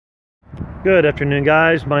Good afternoon,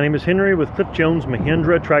 guys. My name is Henry with Cliff Jones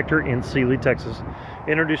Mahindra Tractor in Sealy, Texas.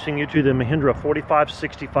 Introducing you to the Mahindra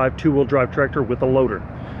 4565 two-wheel drive tractor with a loader.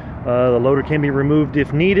 The loader can be removed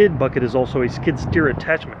if needed. Bucket is also a skid steer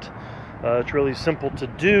attachment. It's really simple to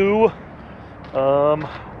do.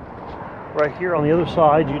 Right here on the other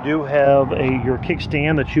side, you do have your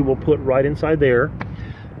kickstand that you will put right inside there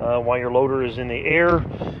while your loader is in the air,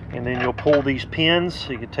 and then you'll pull these pins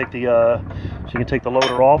so you can take the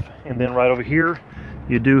loader off. And then right over here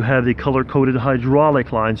you do have the color-coded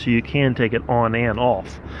hydraulic line, so you can take it on and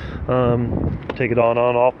off. Take it on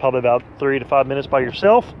and off probably about 3 to 5 minutes by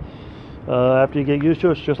yourself. After you get used to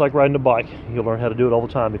it, it's just like riding a bike. You'll learn how to do it all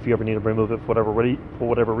the time if you ever need to remove it for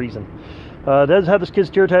whatever reason. It does have the skid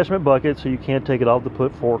steer attachment bucket, so you can't take it off to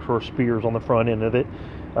put forks or spears on the front end of it.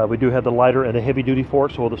 We do have the lighter and the heavy duty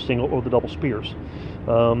forks, or the single or the double spears.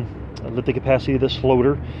 The capacity of this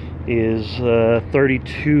loader is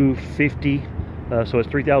 3250, so it's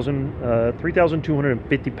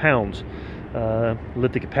 3,250 pounds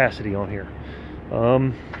lifted capacity on here.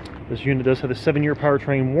 This unit does have a 7-year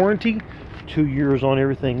powertrain warranty, 2 years on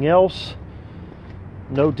everything else.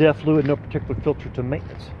 No DEF fluid, no particular filter to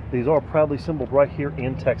maintenance. These are proudly assembled right here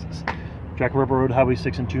in Texas. Jack River Road, Highway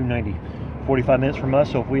 6 and 290. 45 minutes from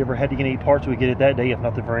us, so if we ever had to get any parts, we get it that day, if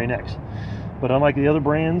not the very next. But unlike the other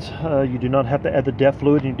brands, you do not have to add the DEF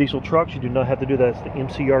fluid in your diesel trucks. You do not have to do that. It's the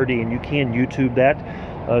MCRD, and you can YouTube that.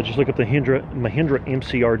 Just look up the Mahindra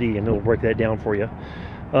MCRD, and it'll break that down for you.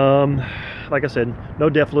 Like I said, no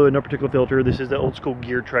DEF fluid, no particular filter. This is the old school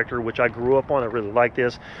geared tractor, which I grew up on. I really like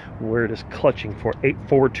this, where it is clutching for 8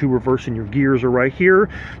 forward, 2 reverse, and your gears are right here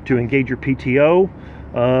to engage your PTO.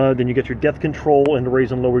 Then you get your depth control and to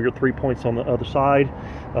raise and lower your 3 points on the other side.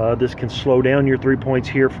 This can slow down your 3 points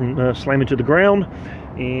here from slamming to the ground.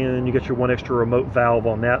 And you got your 1 extra remote valve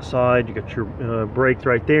on that side. You got your brake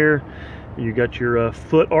right there. You got your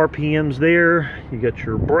foot RPMs there. You got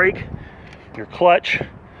your brake, your clutch,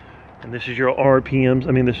 and this is your RPMs.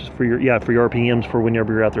 I mean, this is for your RPMs for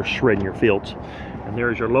whenever you're out there shredding your fields. And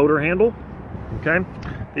there's your loader handle. Okay,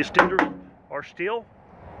 the extenders are steel.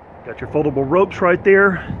 Got your foldable ropes right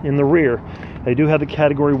there in the rear. They do have the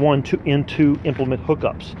category 1 and 2 implement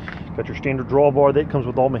hookups. Got your standard drawbar that comes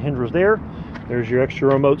with all Mahindras there. There's your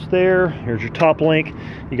extra remotes there. Here's your top link.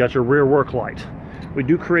 You got your rear work light. We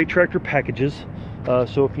do create tractor packages.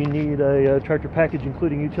 So if you need a tractor package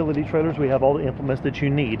including utility trailers, we have all the implements that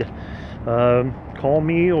you need. Call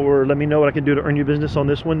me or let me know what I can do to earn your business on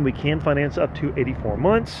this one. We can finance up to 84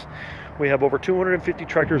 months. We have over 250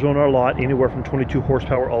 tractors on our lot, anywhere from 22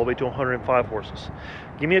 horsepower all the way to 105 horses.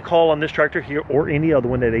 Give me a call on this tractor here or any other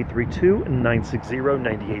one at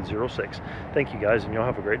 832-960-9806. Thank you, guys, and y'all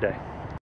have a great day.